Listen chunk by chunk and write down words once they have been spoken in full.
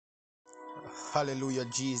Hallelujah,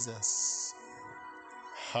 Jesus.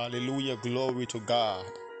 Hallelujah, glory to God.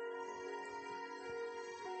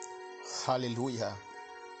 Hallelujah.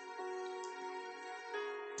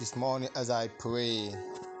 This morning as I pray,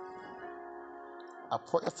 I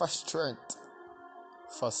pray for strength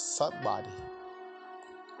for somebody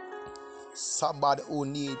who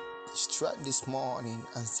need strength this morning.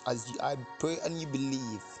 I pray and you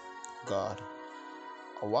believe, God,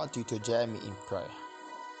 I want you to join me in prayer.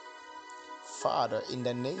 Father, in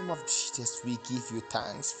the name of Jesus, we give you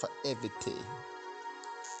thanks for everything.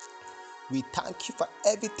 We thank you for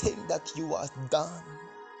everything that you have done.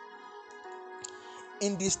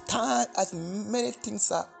 In this time, as many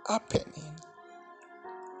things are happening,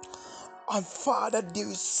 and Father, there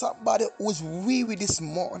is somebody who's weary this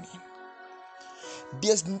morning.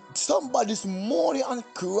 There's somebody this morning and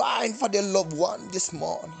crying for their loved one this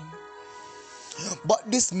morning. But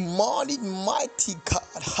this morning, mighty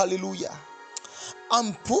God, hallelujah,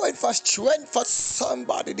 I'm praying for strength for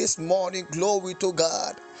somebody this morning. Glory to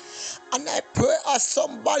God. And I pray as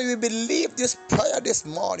somebody will believe this prayer this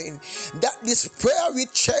morning, that this prayer will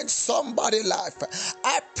change somebody's life.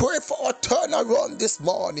 I pray for a turnaround this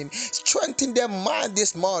morning. Strengthen their mind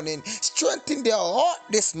this morning. Strengthen their heart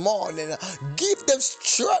this morning. Give them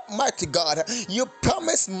strength, mighty God. You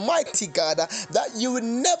promise, mighty God, that you will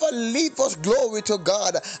never leave us, glory to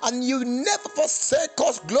God, and you will never forsake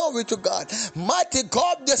us, glory to God. Mighty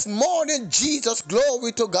God, this morning, Jesus,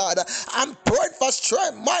 glory to God. I'm praying for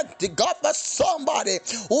strength, mighty God, for somebody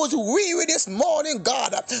who's weary this morning,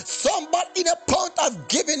 God. Somebody in a point of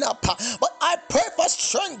giving up. But I pray for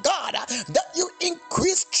strength, God, that you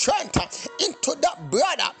increase strength into that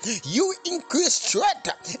brother. You increase strength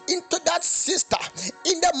into that sister.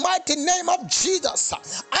 In the mighty name of Jesus,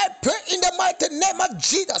 I pray in the mighty name of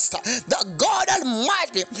Jesus that God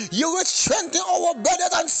Almighty, you will strengthen our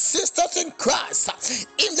brothers and sisters in Christ.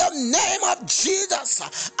 In the name of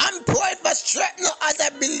Jesus, I'm praying for strength now as I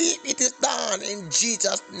believe it is done in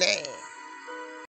Jesus' name.